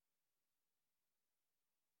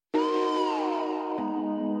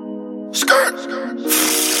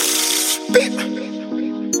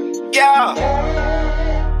Yeah.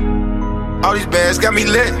 All these bands got me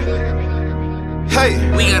lit. Hey,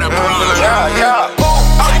 we got a problem. Yeah.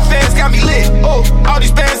 All these bands got me lit. All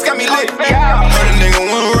these bands got me lit. Yeah. Heard a nigga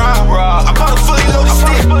went raw. I bought a fully loaded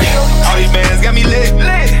stick. All these bands got me lit.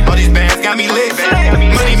 All these bands got me lit.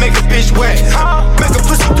 Money make a bitch wet. Make a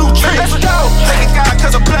pussy do tricks. Thank God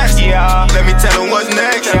cause I'm blessed. Yeah. Let me tell them what's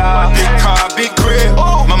next. Big car, big crib.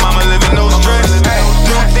 My mama living no stress.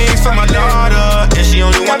 New things for my daughter, and she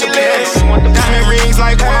only want the best. Diamond rings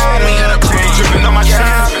like water. Chain dripping on my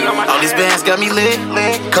chest. All these bands got me lit.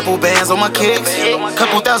 Couple bands on my kicks.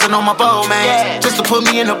 Couple thousand on my ball, man. Just to put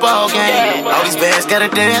me in the ball game. All these bands gotta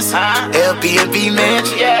dance. Airbnb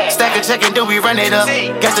mansion. Stack a check and then we run it up.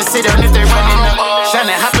 Got to sit down if they running up.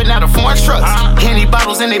 Shining, hopping out of foreign trucks. Candy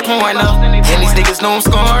bottles and they pouring up. And these niggas know I'm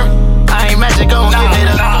scoring. I ain't magic, gon' give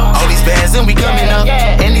it up. All these bands and we coming up.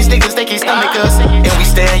 And these niggas, they can't stomach us. And we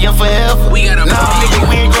staying young forever. Nah, nigga,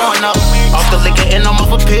 we ain't growing up. Off the liquor and I'm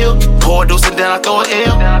off a pill. Pour a deuce and then I throw a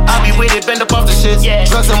L. I be with it, bend up off the shits.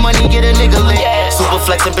 Drugs and money, get a nigga lit. Super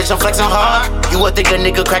flexing, bitch, I'm flexing hard. You would think a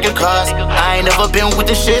nigga cracking cars. I ain't never been with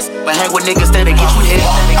the shits, but hang with niggas that'll get you hit.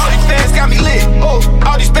 All these bands got me lit.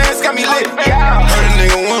 All these bands got me lit. Heard a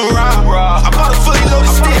nigga went raw. I bought a fully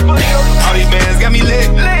loaded stick. All these bands got me lit.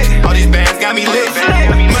 All these bands got me lit.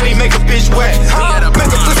 Money make a bitch wet.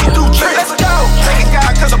 Make a pussy do tricks. Thank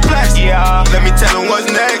God cause I'm blessed. Let me tell them what's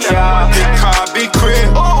next. Big car, big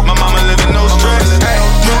crib. My mama living no stress.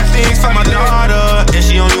 New things for my daughter, and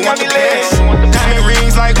she only want the best. Diamond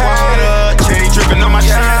rings like water. Chain dripping on my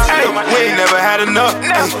chest. We ain't never had enough,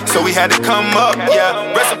 so we had to come up.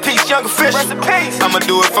 Rest in peace, younger fish. I'ma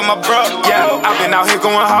do it for my bro. I've been out here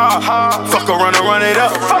going hard. Fuck a runner, run it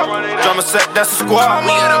up. Drummer set, that's a squad.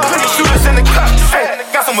 Plenty shooters in the cup.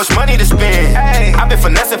 Got so much money to spend. I've been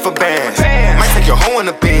finessing for bands. Might take your hoe in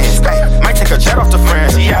the Benz. Might take a jet off to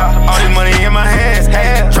France. All this money in my hands.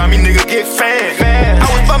 Try me, nigga, get fans. I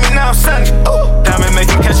was bumming, now I'm sunny. Diamond make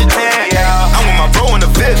him catch a tan. I'm with my bro in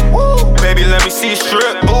the VIP. Baby, let me see a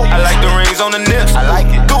strip. I like the rings on the nips. I like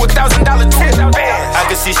it. Do $1,000 tip. I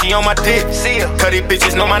can see she on my dick. Cause these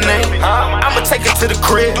bitches know my name. I'ma take it to the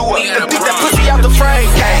crib. And beat that pussy out the frame.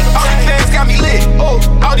 All these bands got me lit.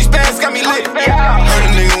 All these bands got me lit. Heard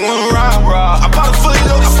a nigga went raw. I bought a fully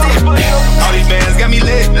loaded stick. All these bands got me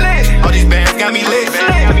lit. All these bands got me lit.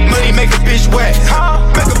 Money make a bitch wet.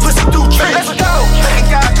 Make a pussy do tricks. Thank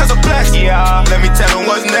God cause I'm blessed. Let me tell them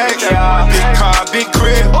what's next. Big car, big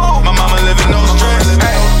crib.